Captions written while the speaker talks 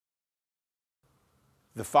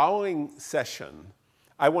The following session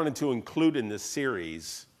I wanted to include in this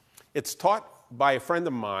series. It's taught by a friend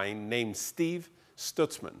of mine named Steve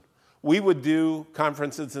Stutzman. We would do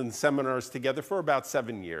conferences and seminars together for about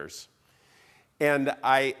 7 years. And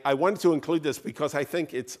I wanted to include this because I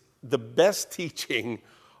think it's the best teaching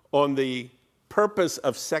on the purpose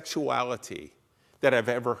of sexuality that I've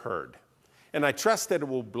ever heard. And I trust that it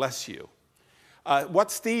will bless you.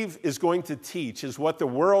 What Steve is going to teach is what the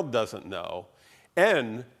world doesn't know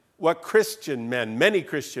and what Christian men, many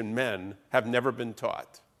Christian men, have never been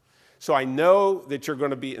taught. So I know that you're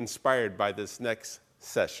going to be inspired by this next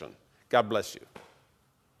session. God bless you.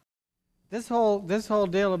 This whole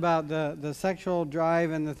deal about the sexual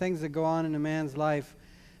drive and the things that go on in a man's life,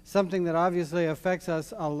 something that obviously affects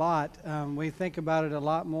us a lot. We think about it a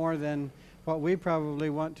lot more than what we probably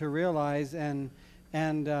want to realize, and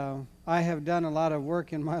I have done a lot of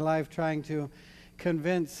work in my life trying to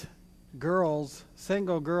convince girls,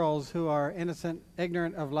 single girls who are innocent,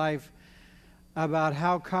 ignorant of life, about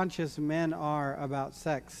how conscious men are about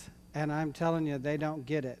sex. And I'm telling you, they don't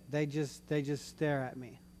get it. They just stare at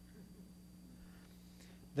me.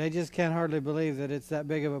 They just can't hardly believe that it's that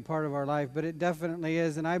big of a part of our life, but it definitely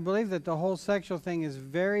is. And I believe that the whole sexual thing is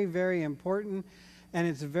very, very important, and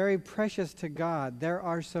it's very precious to God. There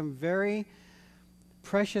are some very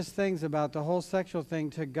precious things about the whole sexual thing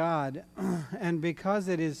to God, and because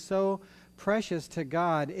it is so precious to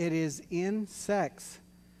God, it is in sex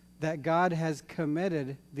that God has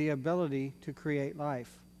committed the ability to create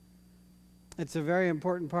life. It's a very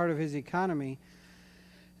important part of His economy,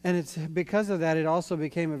 and it's because of that it also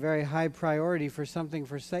became a very high priority for something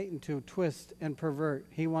for Satan to twist and pervert.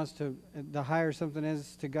 He wants to, the higher something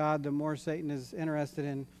is to God, the more Satan is interested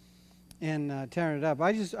in tearing it up.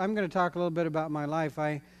 I'm going to talk a little bit about my life.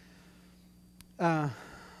 I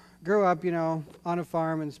grew up, on a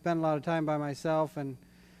farm and spent a lot of time by myself and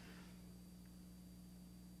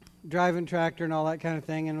driving tractor and all that kind of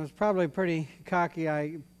thing, and was probably a pretty cocky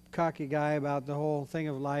guy about the whole thing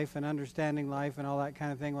of life and understanding life and all that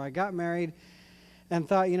kind of thing. Well, I got married and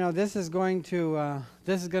thought, this is going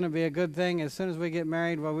to be a good thing. As soon as we get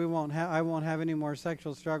married, well, I won't have any more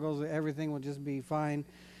sexual struggles. Everything will just be fine,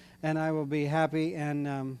 and I will be happy.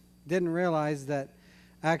 And didn't realize that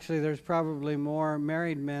actually there's probably more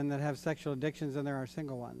married men that have sexual addictions than there are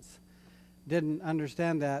single ones. Didn't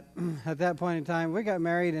understand that. At that point in time, we got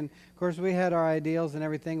married, and of course we had our ideals and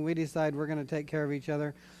everything. We decided we're going to take care of each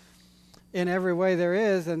other in every way there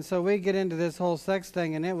is, and so we get into this whole sex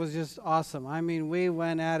thing, and it was just awesome. I mean, we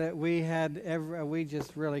went at it. We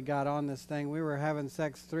just really got on this thing. We were having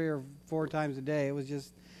sex 3 or 4 times a day. It was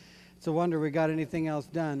just, it's a wonder we got anything else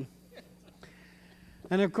done.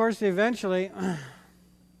 And of course, eventually,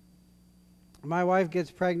 my wife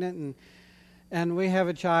gets pregnant, and we have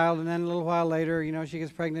a child, and then a little while later, she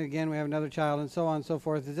gets pregnant again. We have another child, and so on and so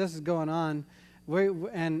forth. As this is going on,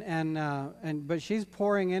 but she's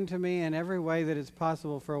pouring into me in every way that it's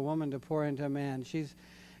possible for a woman to pour into a man. She's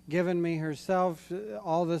given me herself,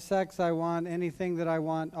 all the sex I want, anything that I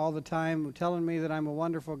want, all the time, telling me that I'm a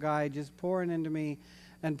wonderful guy, just pouring into me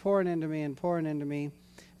and pouring into me and pouring into me.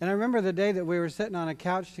 And I remember the day that we were sitting on a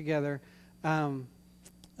couch together,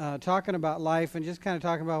 talking about life and just kind of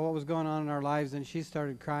talking about what was going on in our lives, and she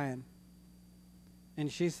started crying.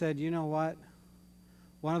 And she said, "You know what?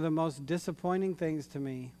 One of the most disappointing things to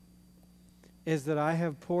me is that I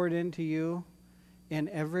have poured into you in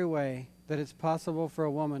every way that it's possible for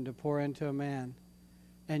a woman to pour into a man,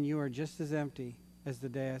 and you are just as empty as the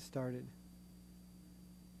day I started."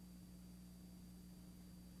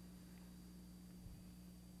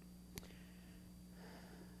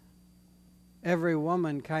 Every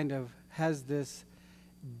woman kind of has this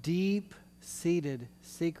deep-seated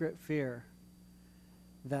secret fear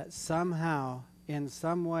that somehow, in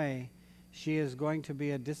some way, she is going to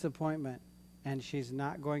be a disappointment and she's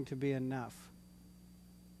not going to be enough.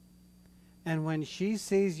 And when she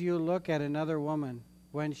sees you look at another woman,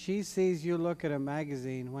 when she sees you look at a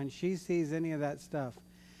magazine, when she sees any of that stuff,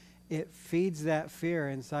 it feeds that fear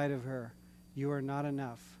inside of her. You are not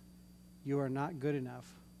enough. You are not good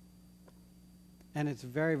enough. And it's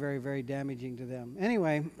very, very, very damaging to them.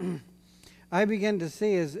 Anyway, I begin to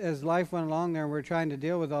see as life went along there and we're trying to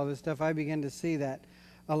deal with all this stuff, I begin to see that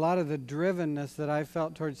a lot of the drivenness that I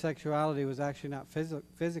felt towards sexuality was actually not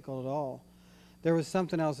physical at all. There was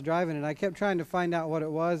something else driving it. I kept trying to find out what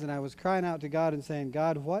it was, and I was crying out to God and saying,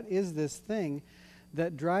 "God, what is this thing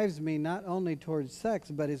that drives me not only towards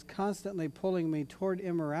sex, but is constantly pulling me toward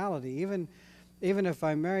immorality? Even if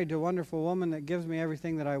I'm married to a wonderful woman that gives me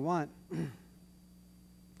everything that I want,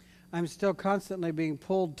 I'm still constantly being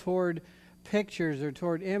pulled toward pictures or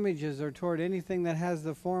toward images or toward anything that has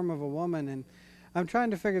the form of a woman. And I'm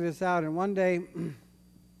trying to figure this out. And one day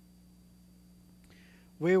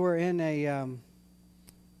we were in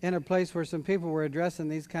a place where some people were addressing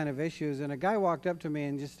these kind of issues, and a guy walked up to me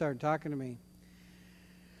and just started talking to me.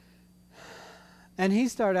 And he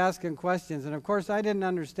started asking questions, and of course I didn't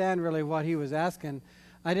understand really what he was asking.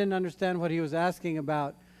 I didn't understand what he was asking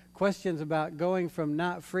about, questions about going from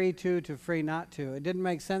not free to free not to. It didn't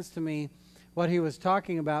make sense to me what he was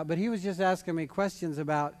talking about, but he was just asking me questions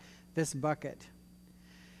about this bucket.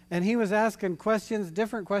 And he was asking questions,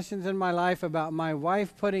 different questions in my life about my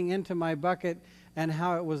wife putting into my bucket and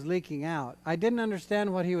how it was leaking out. I didn't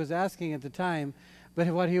understand what he was asking at the time, but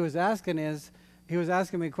what he was asking is, he was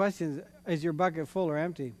asking me questions, is your bucket full or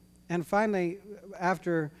empty? And finally,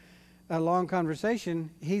 after a long conversation,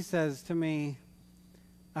 he says to me,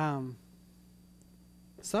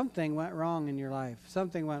 something went wrong in your life.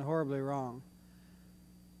 Something went horribly wrong.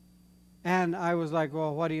 And I was like,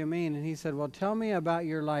 well, what do you mean? And he said, well, tell me about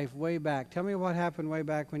your life way back. Tell me what happened way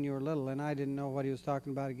back when you were little. And I didn't know what he was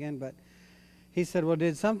talking about again, but he said, well,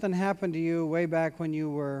 did something happen to you way back when you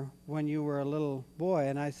were a little boy?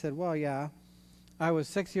 And I said, well, yeah. I was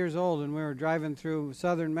 6 years old, and we were driving through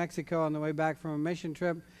southern Mexico on the way back from a mission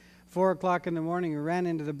trip. 4 o'clock in the morning, we ran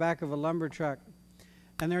into the back of a lumber truck.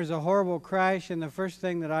 And there's a horrible crash, and the first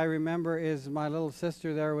thing that I remember is my little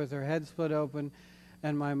sister there with her head split open,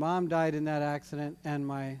 and my mom died in that accident, and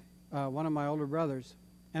one of my older brothers.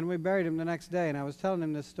 And we buried him the next day, and I was telling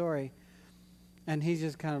him this story, and he's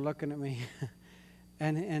just kind of looking at me.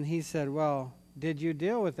 and he said, well, did you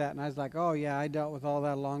deal with that? And I was like, oh, yeah, I dealt with all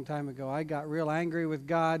that a long time ago. I got real angry with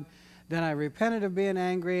God. Then I repented of being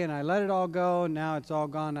angry, and I let it all go, and now it's all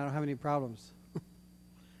gone. I don't have any problems.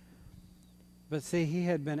 But see, he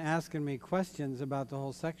had been asking me questions about the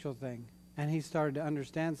whole sexual thing, and he started to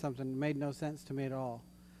understand something that made no sense to me at all.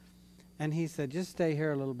 And he said, just stay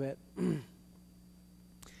here a little bit.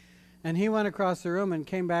 And he went across the room and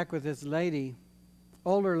came back with this lady.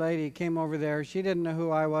 Older lady came over there. She didn't know who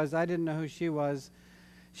I was. I didn't know who she was.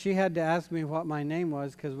 She had to ask me what my name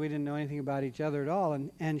was because we didn't know anything about each other at all.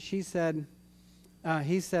 And she said,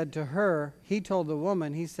 he said to her, he told the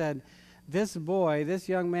woman, he said, this boy, this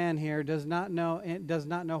young man here does not know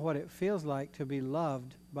what it feels like to be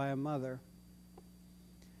loved by a mother.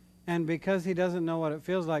 And because he doesn't know what it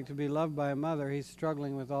feels like to be loved by a mother, he's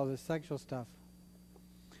struggling with all this sexual stuff.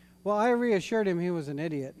 Well, I reassured him he was an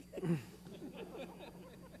idiot.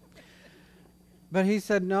 But he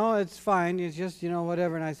said, no, it's fine. It's just,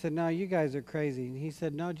 whatever. And I said, no, you guys are crazy. And he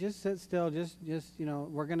said, no, just sit still. Just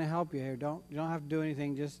we're going to help you here. You don't have to do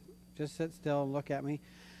anything. Just sit still and look at me.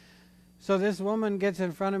 So this woman gets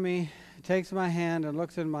in front of me, takes my hand and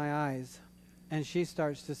looks in my eyes. And she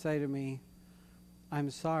starts to say to me,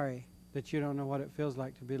 I'm sorry that you don't know what it feels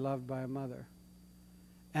like to be loved by a mother.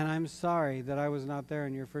 And I'm sorry that I was not there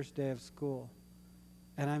on your first day of school.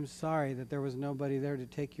 And I'm sorry that there was nobody there to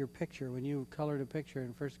take your picture when you colored a picture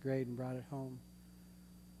in first grade and brought it home.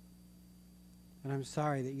 And I'm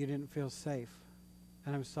sorry that you didn't feel safe.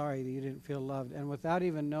 And I'm sorry that you didn't feel loved. And without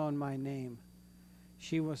even knowing my name,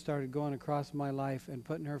 she started going across my life and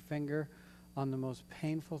putting her finger on the most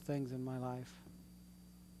painful things in my life.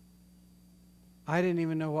 I didn't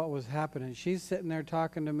even know what was happening. She's sitting there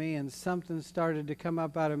talking to me, and something started to come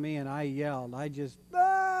up out of me, and I yelled. I just,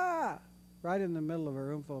 right in the middle of a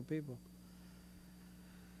room full of people.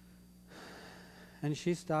 And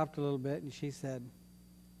she stopped a little bit, and she said,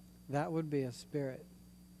 that would be a spirit.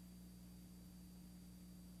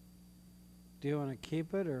 Do you want to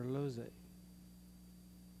keep it or lose it?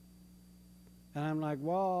 And I'm like,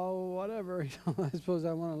 well, whatever. I suppose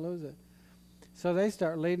I want to lose it. So they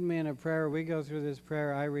start leading me in a prayer. We go through this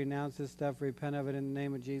prayer. I renounce this stuff, repent of it in the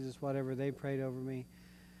name of Jesus, whatever. They prayed over me.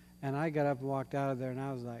 And I got up and walked out of there, and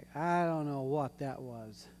I was like, I don't know what that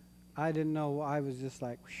was. I didn't know. I was just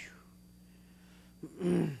like,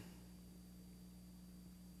 whew.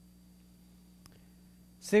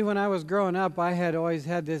 See, when I was growing up, I had always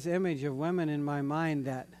had this image of women in my mind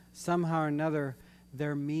that somehow or another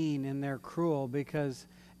they're mean and they're cruel, because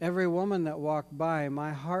every woman that walked by,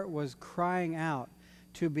 my heart was crying out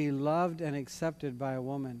to be loved and accepted by a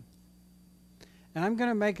woman. And I'm going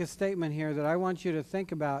to make a statement here that I want you to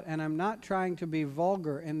think about, and I'm not trying to be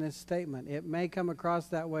vulgar in this statement. It may come across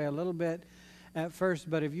that way a little bit at first,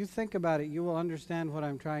 but if you think about it, you will understand what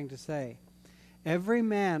I'm trying to say. Every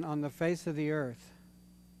man on the face of the earth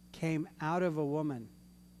came out of a woman,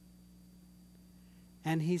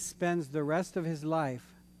 and he spends the rest of his life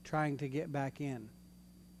trying to get back in.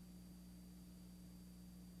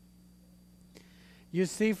 You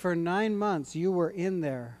see, for 9 months you were in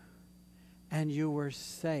there, and you were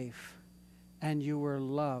safe, and you were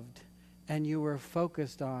loved, and you were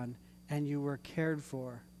focused on, and you were cared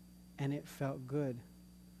for, and it felt good.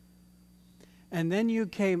 And then you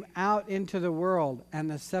came out into the world,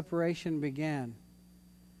 and the separation began.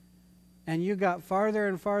 And you got farther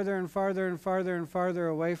and farther and farther and farther and farther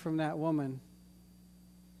away from that woman,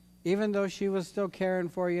 even though she was still caring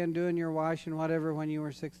for you and doing your wash and whatever when you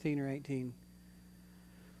were 16 or 18.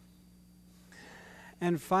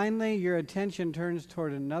 And finally, your attention turns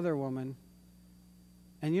toward another woman.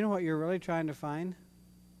 And you know what you're really trying to find?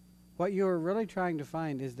 What you're really trying to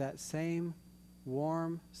find is that same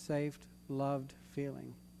warm, safe, loved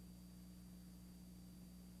feeling.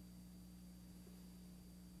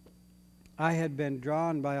 I had been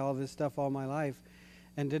drawn by all this stuff all my life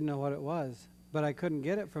and didn't know what it was. But I couldn't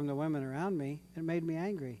get it from the women around me. It made me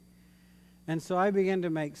angry. And so I began to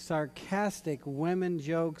make sarcastic women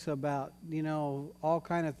jokes about, all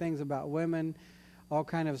kind of things about women, all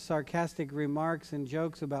kind of sarcastic remarks and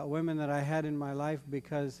jokes about women that I had in my life,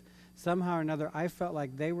 because somehow or another I felt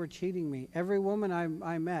like they were cheating me. Every woman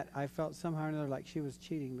I met, I felt somehow or another like she was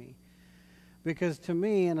cheating me. Because to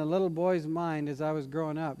me, in a little boy's mind as I was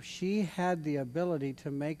growing up, she had the ability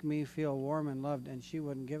to make me feel warm and loved, and she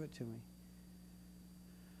wouldn't give it to me.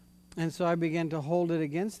 And so I began to hold it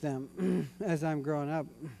against them as I'm growing up.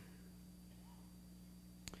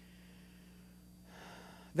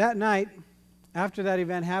 That night, after that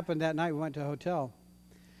event happened, that night we went to a hotel.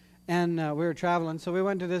 And we were traveling, so we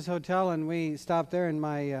went to this hotel and we stopped there, and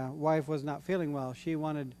my wife was not feeling well. She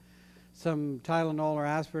wanted some Tylenol or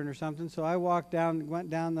aspirin or something. So I went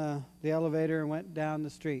down the elevator and went down the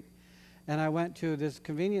street. And I went to this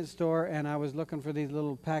convenience store, and I was looking for these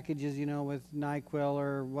little packages, with NyQuil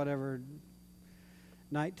or whatever,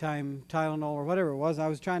 nighttime Tylenol or whatever it was. I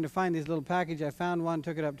was trying to find these little packages. I found one,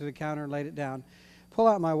 took it up to the counter, laid it down. Pull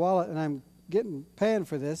out my wallet, and I'm paying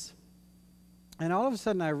for this. And all of a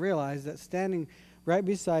sudden I realized that standing right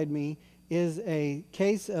beside me is a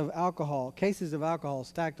cases of alcohol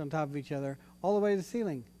stacked on top of each other all the way to the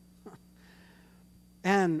ceiling.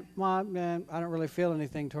 And, man, I don't really feel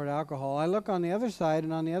anything toward alcohol. I look on the other side,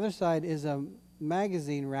 and on the other side is a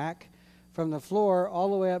magazine rack from the floor all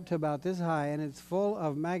the way up to about this high, and it's full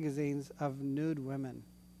of magazines of nude women.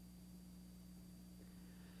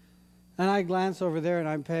 And I glance over there, and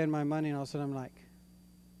I'm paying my money, and all of a sudden I'm like,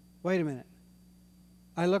 wait a minute.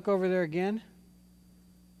 I look over there again,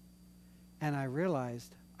 and I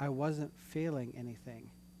realized I wasn't feeling anything.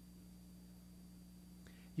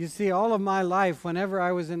 You see, all of my life, whenever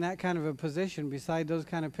I was in that kind of a position beside those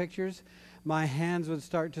kind of pictures, my hands would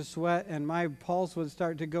start to sweat and my pulse would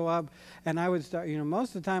start to go up, and I would start,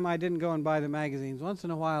 most of the time I didn't go and buy the magazines. Once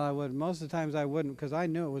in a while I would. Most of the times I wouldn't, because I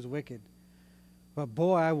knew it was wicked. But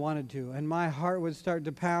boy, I wanted to. And my heart would start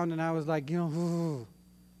to pound, and I was like, and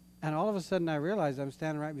all of a sudden I realized I'm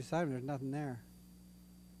standing right beside him. There's nothing there.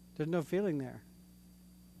 There's no feeling there.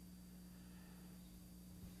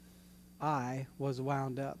 I was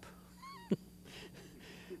wound up.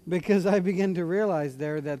 Because I began to realize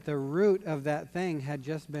there that the root of that thing had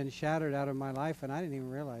just been shattered out of my life, and I didn't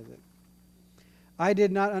even realize it. I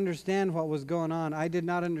did not understand what was going on. I did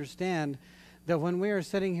not understand that when we are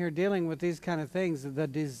sitting here dealing with these kind of things, the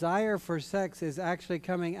desire for sex is actually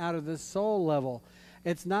coming out of the soul level.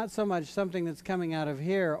 It's not so much something that's coming out of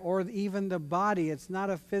here or even the body. It's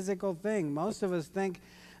not a physical thing. Most of us think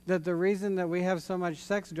that the reason that we have so much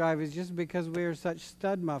sex drive is just because we are such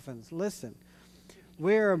stud muffins. Listen,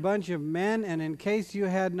 we are a bunch of men, and in case you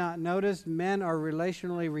had not noticed, men are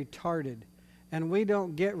relationally retarded. And we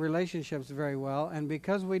don't get relationships very well, and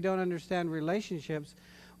because we don't understand relationships,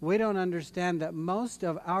 we don't understand that most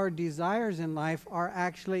of our desires in life are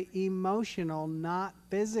actually emotional, not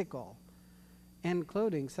physical,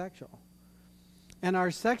 including sexual. And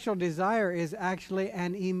our sexual desire is actually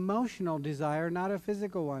an emotional desire, not a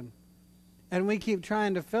physical one. And we keep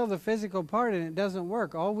trying to fill the physical part, and it doesn't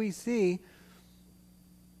work. All we see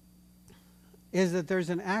is that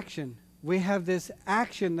there's an action. We have this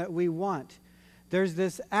action that we want. There's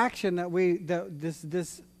this action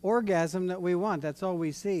this orgasm that we want. That's all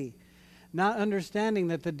we see. Not understanding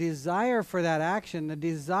that the desire for that action, the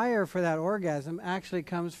desire for that orgasm actually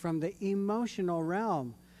comes from the emotional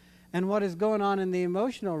realm. And what is going on in the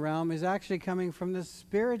emotional realm is actually coming from the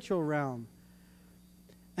spiritual realm.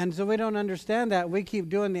 And so we don't understand that. We keep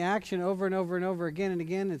doing the action over and over and over again and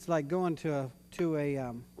again. It's like going to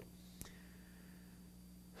a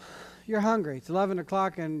you're hungry. It's 11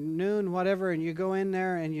 o'clock and noon, whatever, and you go in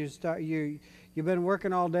there and you've been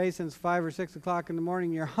working all day since 5 or 6 o'clock in the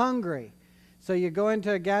morning. You're hungry. So you go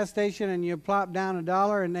into a gas station and you plop down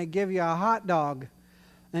 $1 and they give you a hot dog.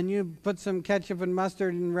 and you put some ketchup and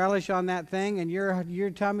mustard and relish on that thing, and your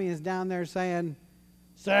tummy is down there saying,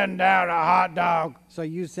 send down a hot dog. So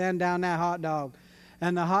you send down that hot dog.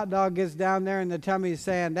 And the hot dog gets down there, and the tummy is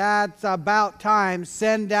saying, that's about time,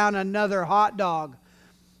 send down another hot dog.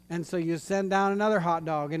 And so you send down another hot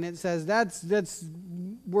dog, and it says,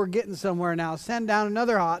 we're getting somewhere now. Send down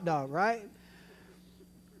another hot dog, right?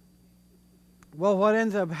 Well, what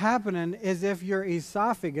ends up happening is if your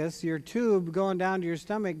esophagus, your tube going down to your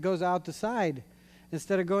stomach, goes out the side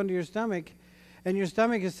instead of going to your stomach, and your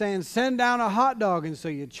stomach is saying, send down a hot dog, and so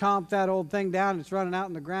you chomp that old thing down, it's running out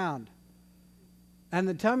in the ground. And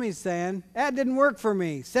the tummy's saying, that didn't work for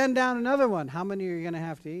me. Send down another one. How many are you going to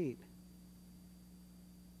have to eat?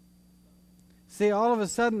 See, all of a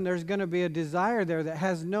sudden, there's going to be a desire there that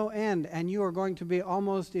has no end, and you are going to be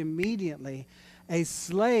almost immediately a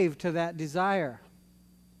slave to that desire.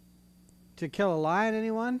 To kill a lion,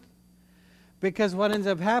 anyone? Because what ends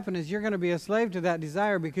up happening is you're going to be a slave to that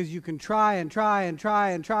desire because you can try and try and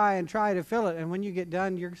try and try and try to fill it, and when you get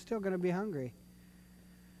done, you're still going to be hungry.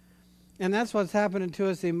 And that's what's happening to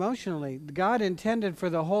us emotionally. God intended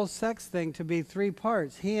for the whole sex thing to be 3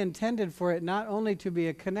 parts. He intended for it not only to be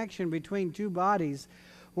a connection between 2 bodies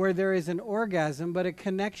where there is an orgasm, but a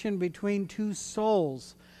connection between 2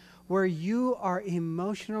 souls where you are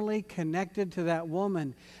emotionally connected to that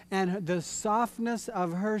woman, and the softness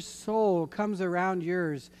of her soul comes around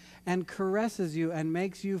yours and caresses you and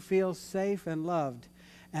makes you feel safe and loved.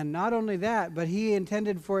 And not only that, but He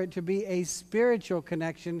intended for it to be a spiritual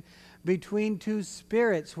connection between 2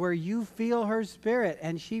 spirits where you feel her spirit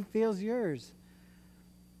and she feels yours.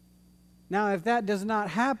 Now, if that does not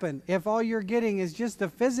happen, if all you're getting is just the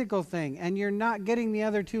physical thing and you're not getting the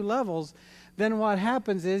other 2 levels, then what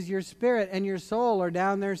happens is your spirit and your soul are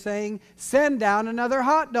down there saying, send down another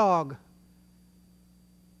hot dog.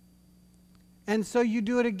 And so you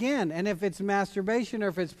do it again. And if it's masturbation or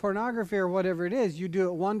if it's pornography or whatever it is, you do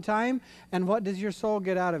it one time, and what does your soul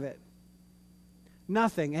get out of it?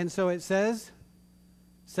 Nothing. And so it says,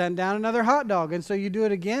 send down another hot dog. And so you do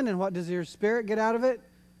it again, and what does your spirit get out of it?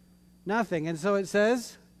 Nothing. And so it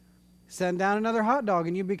says, send down another hot dog,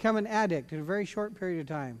 and you become an addict in a very short period of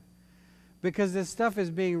time. Because this stuff is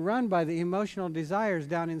being run by the emotional desires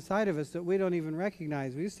down inside of us that we don't even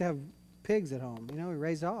recognize. We used to have pigs at home. We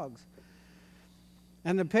raised hogs.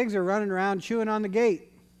 And the pigs are running around chewing on the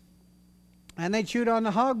gate. And they chewed on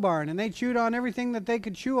the hog barn, and they chewed on everything that they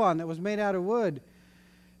could chew on that was made out of wood.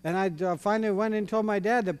 And I finally went and told my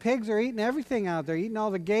dad, the pigs are eating everything out there, eating all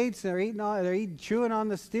the gates, they're chewing on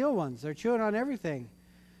the steel ones, they're chewing on everything.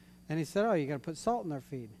 And he said, oh, you got to put salt in their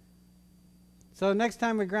feed. So the next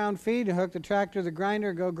time we ground feed, I hooked the tractor, the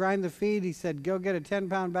grinder, go grind the feed. He said, go get a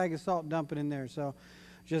 10-pound bag of salt, dump it in there. So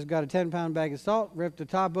just got a 10-pound bag of salt, ripped the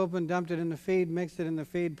top open, dumped it in the feed, mixed it in the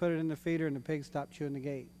feed, put it in the feeder, and the pigs stopped chewing the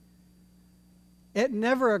gate. It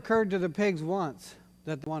never occurred to the pigs once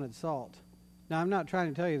that they wanted salt. Now, I'm not trying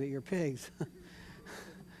to tell you that you're pigs.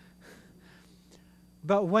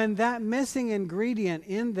 But when that missing ingredient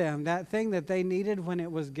in them, that thing that they needed when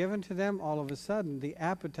it was given to them, all of a sudden, the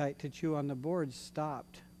appetite to chew on the boards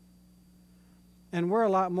stopped. And we're a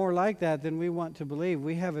lot more like that than we want to believe.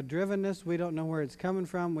 We have a drivenness. We don't know where it's coming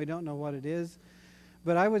from. We don't know what it is.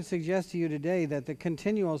 But I would suggest to you today that the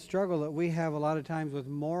continual struggle that we have a lot of times with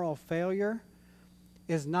moral failure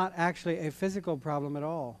is not actually a physical problem at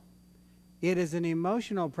all. It is an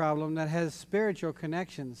emotional problem that has spiritual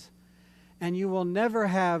connections. And you will never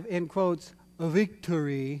have, in quotes, a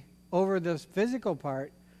victory over the physical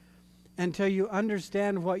part until you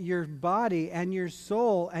understand what your body and your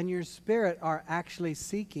soul and your spirit are actually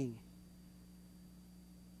seeking.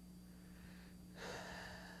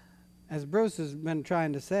 As Bruce has been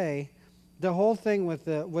trying to say, the whole thing with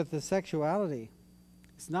the sexuality,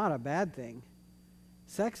 it's not a bad thing.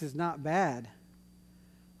 Sex is not bad.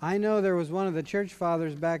 I know there was one of the church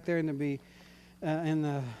fathers back there in the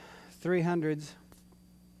 300s,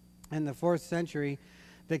 in the 4th century,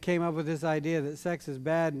 that came up with this idea that sex is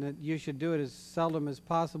bad and that you should do it as seldom as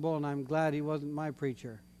possible, and I'm glad he wasn't my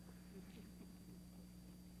preacher.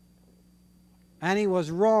 And he was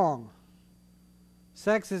wrong.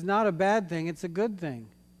 Sex is not a bad thing, it's a good thing.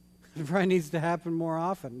 It probably needs to happen more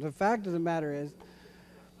often. The fact of the matter is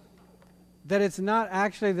that it's not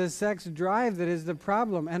actually the sex drive that is the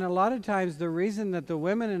problem. And a lot of times the reason that the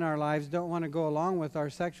women in our lives don't want to go along with our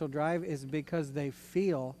sexual drive is because they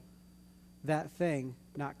feel that thing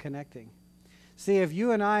not connecting. See, if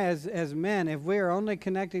you and I as men, if we are only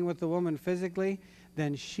connecting with the woman physically,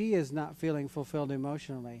 then she is not feeling fulfilled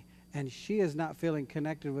emotionally. And she is not feeling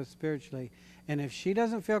connected with spiritually. And if she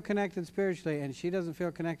doesn't feel connected spiritually and she doesn't feel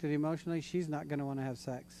connected emotionally, she's not going to want to have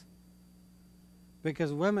sex.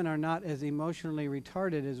 Because women are not as emotionally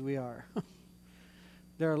retarded as we are.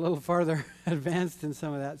 They're a little farther advanced in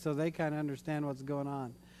some of that, so they kind of understand what's going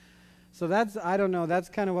on. So that's, I don't know, that's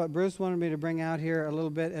kind of what Bruce wanted me to bring out here a little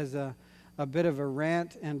bit as a bit of a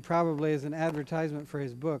rant and probably as an advertisement for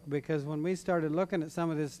his book. Because when we started looking at some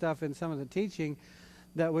of this stuff in some of the teaching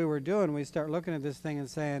that we were doing, we start looking at this thing and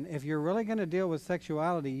saying, if you're really going to deal with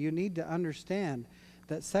sexuality, you need to understand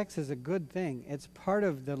that sex is a good thing. It's part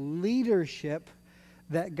of the leadership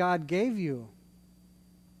that God gave you.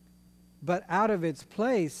 But out of its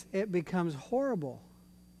place, it becomes horrible.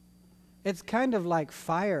 It's kind of like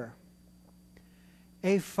fire.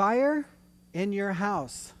 A fire in your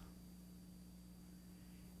house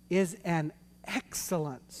is an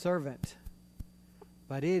excellent servant,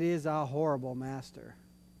 but it is a horrible master.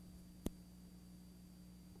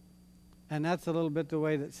 And that's a little bit the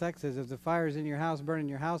way that sex is. If the fire is in your house, burning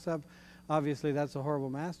your house up, obviously that's a horrible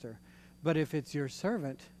master. But if it's your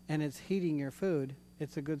servant and it's heating your food,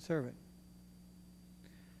 it's a good servant.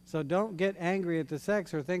 So don't get angry at the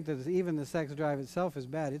sex or think that even the sex drive itself is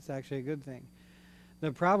bad. It's actually a good thing.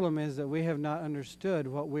 The problem is that we have not understood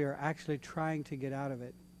what we are actually trying to get out of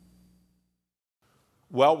it.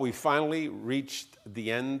 Well, we finally reached the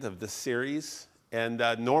end of this series. And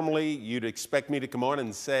normally you'd expect me to come on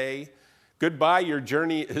and say, goodbye, your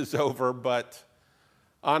journey is over. But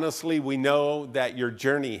honestly, we know that your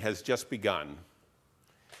journey has just begun.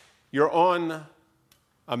 You're on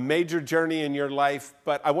a major journey in your life,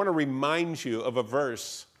 but I want to remind you of a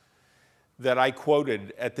verse that I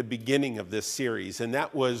quoted at the beginning of this series, and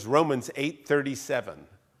that was Romans 8:37,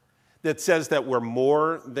 that says that we're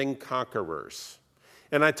more than conquerors.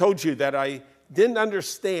 And I told you that I didn't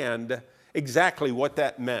understand exactly what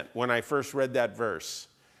that meant when I first read that verse.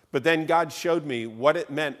 But then God showed me what it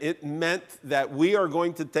meant. It meant that we are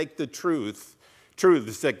going to take the truths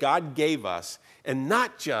that God gave us and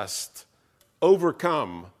not just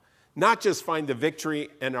overcome, not just find the victory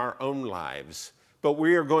in our own lives, but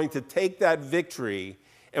we are going to take that victory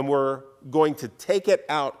and we're going to take it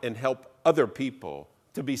out and help other people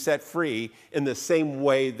to be set free in the same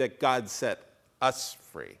way that God set us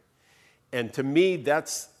free. And to me,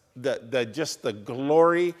 that's just the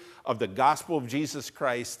glory of the gospel of Jesus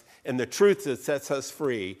Christ and the truth that sets us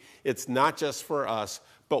free. It's not just for us,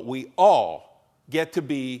 but we all get to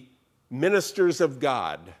be ministers of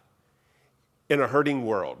God in a hurting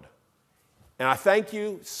world. And I thank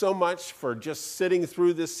you so much for just sitting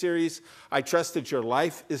through this series. I trust that your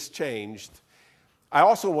life is changed. I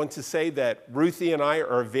also want to say that Ruthie and I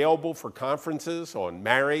are available for conferences on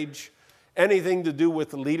marriage, anything to do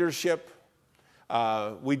with leadership.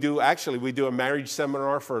 We do a marriage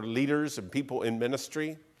seminar for leaders and people in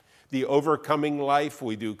ministry. The Overcoming Life,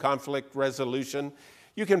 we do conflict resolution.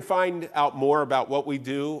 You can find out more about what we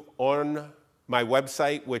do on my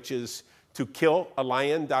website, which is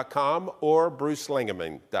tokillalion.com or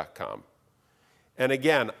brucelengeman.com. And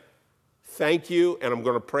again, thank you, and I'm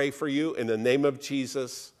going to pray for you in the name of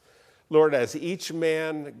Jesus. Lord, as each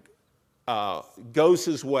man goes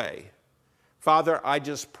his way, Father, I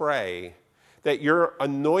just pray that your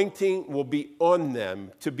anointing will be on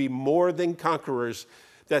them to be more than conquerors,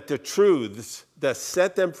 that the truths that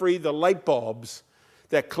set them free, the light bulbs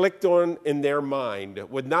that clicked on in their mind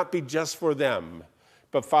would not be just for them,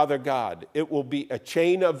 but Father God, it will be a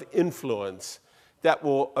chain of influence that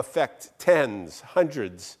will affect tens,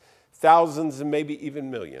 hundreds, thousands, and maybe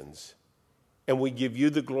even millions. And we give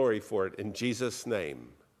you the glory for it in Jesus' name.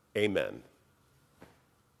 Amen.